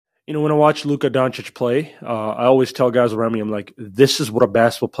When I watch Luka Doncic play, I always tell guys around me, I'm like, this is what a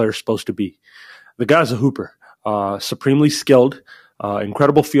basketball player is supposed to be. The guy's a hooper, supremely skilled,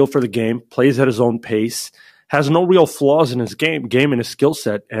 incredible feel for the game, plays at his own pace, has no real flaws in his game and his skill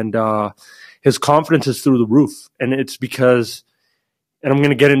set, and his confidence is through the roof. And it's because, and I'm going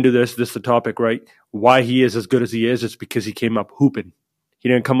to get into this is the topic, right? Why he is as good as he is, it's because he came up hooping. He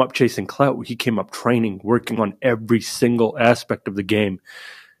didn't come up chasing clout. He came up training, working on every single aspect of the game,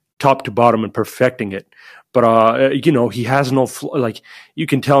 top to bottom, and perfecting it. But he has no you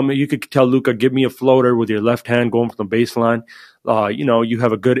could tell Luka, give me a floater with your left hand going from the baseline. You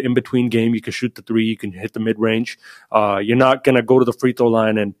have a good in between game. You can shoot the three, you can hit the mid range. You're not gonna go to the free throw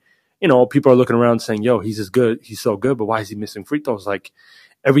line and people are looking around saying, "Yo, he's so good, but why is he missing free throws?" Like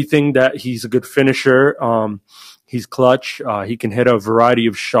everything that he's a good finisher. He's clutch. He can hit a variety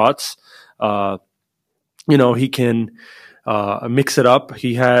of shots. He can mix it up.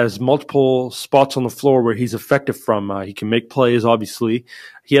 He has multiple spots on the floor where he's effective from. He can make plays, obviously.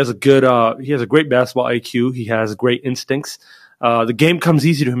 He has a great basketball IQ. He has great instincts. The game comes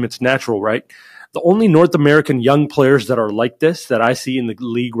easy to him. It's natural, right? The only North American young players that are like this that I see in the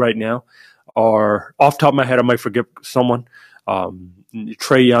league right now are, off the top of my head, I might forget someone.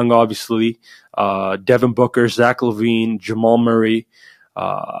 Trae Young, obviously. Devin Booker, Zach LaVine, Jamal Murray,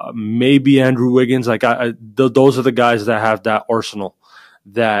 maybe Andrew Wiggins. Those are the guys that have that arsenal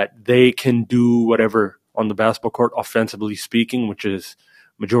that they can do whatever on the basketball court, offensively speaking, which is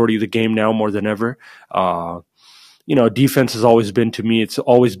majority of the game now more than ever. Defense has always been, to me, it's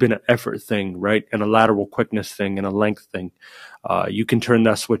always been an effort thing, right? And a lateral quickness thing and a length thing. You can turn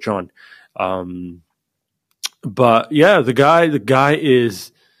that switch on. But yeah, the guy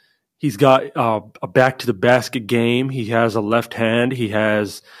he's got a back to the basket game. He has a left hand. He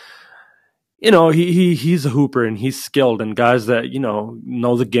has, he's a hooper and he's skilled, and guys that,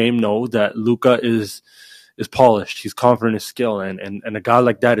 know the game know that Luka is polished. He's confident in his skill, and a guy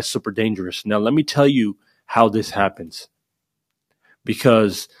like that is super dangerous. Now, let me tell you how this happens,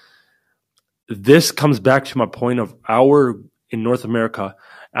 because this comes back to my point of in North America,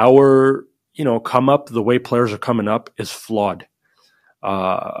 come up, the way players are coming up is flawed.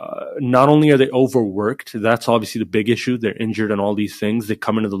 Not only are they overworked, that's obviously the big issue. They're injured and all these things. They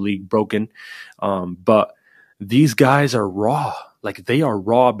come into the league broken. But these guys are raw. Like, they are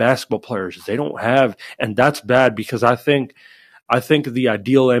raw basketball players. They don't have, and that's bad, because I think the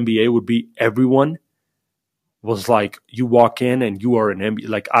ideal NBA would be everyone was like, you walk in and you are an NBA.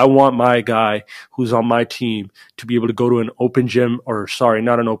 Like, I want my guy who's on my team to be able to go to an open gym,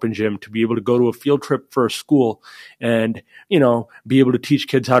 not an open gym, to be able to go to a field trip for a school and, be able to teach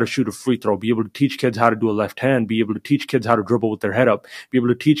kids how to shoot a free throw, be able to teach kids how to do a left hand, be able to teach kids how to dribble with their head up, be able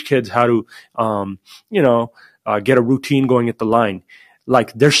to teach kids how to, get a routine going at the line.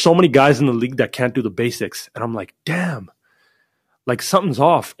 Like, there's so many guys in the league that can't do the basics. And I'm like, damn. Like, something's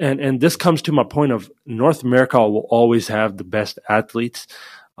off. And this comes to my point of North America will always have the best athletes.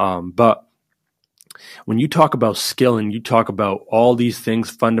 But when you talk about skill and you talk about all these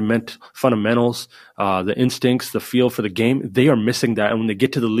things, fundamentals, the instincts, the feel for the game, they are missing that. And when they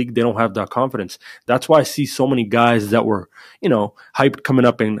get to the league, they don't have that confidence. That's why I see so many guys that were, hyped coming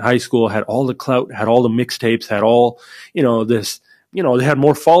up in high school, had all the clout, had all the mixtapes, had all, they had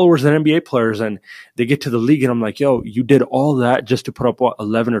more followers than NBA players, and they get to the league, and I'm like, yo, you did all that just to put up,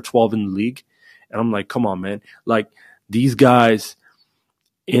 11 or 12 in the league? And I'm like, come on, man. Like, these guys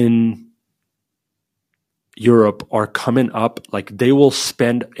in Europe are coming up, like, they will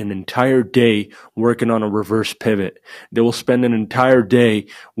spend an entire day working on a reverse pivot. They will spend an entire day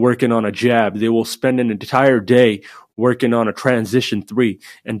working on a jab. They will spend an entire day working on a transition three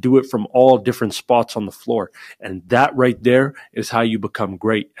and do it from all different spots on the floor. And that right there is how you become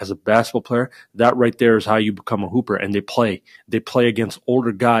great as a basketball player. That right there is how you become a hooper. And they play against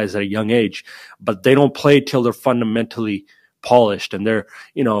older guys at a young age, but they don't play till they're fundamentally polished and they're,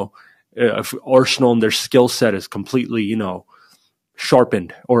 arsenal and their skill set is completely,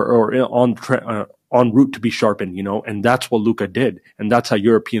 sharpened or on route to be sharpened, and that's what Luka did. And that's how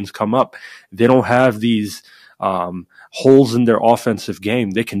Europeans come up. They don't have these holes in their offensive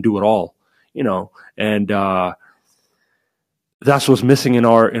game. They can do it all, and that's what's missing in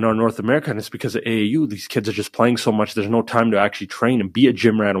our North America. And it's because of AAU. These kids are just playing so much. There's no time to actually train and be a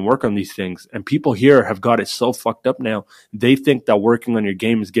gym rat and work on these things. And people here have got it so fucked up now. They think that working on your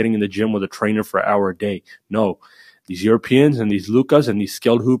game is getting in the gym with a trainer for an hour a day. No, these Europeans and these Lukas and these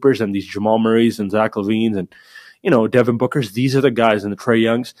skilled hoopers and these Jamal Murrays and Zach LaVines and, Devin Bookers, these are the guys, and the Trae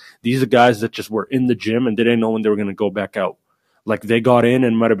Youngs, these are guys that just were in the gym and they didn't know when they were going to go back out. Like, they got in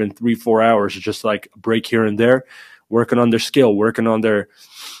and might have been 3-4 hours, just like a break here and there, working on their skill, working on their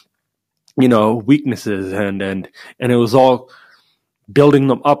weaknesses, and it was all building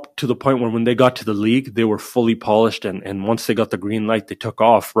them up to the point where when they got to the league, they were fully polished. And once they got the green light, they took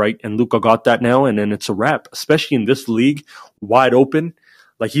off, right? And Luka got that now, and then it's a wrap, especially in this league, wide open.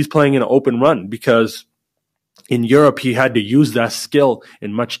 Like, he's playing in an open run because in Europe, he had to use that skill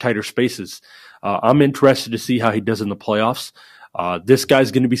in much tighter spaces. I'm interested to see how he does in the playoffs. This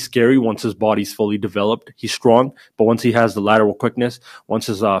guy's going to be scary once his body's fully developed. He's strong, but once he has the lateral quickness, once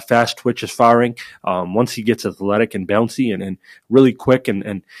his fast twitch is firing, once he gets athletic and bouncy and really quick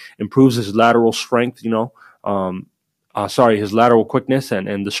and improves his lateral strength, his lateral quickness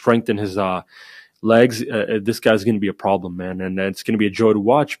and the strength in his legs, this guy's going to be a problem, man. And it's going to be a joy to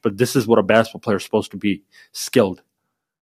watch. But this is what a basketball player is supposed to be: skilled.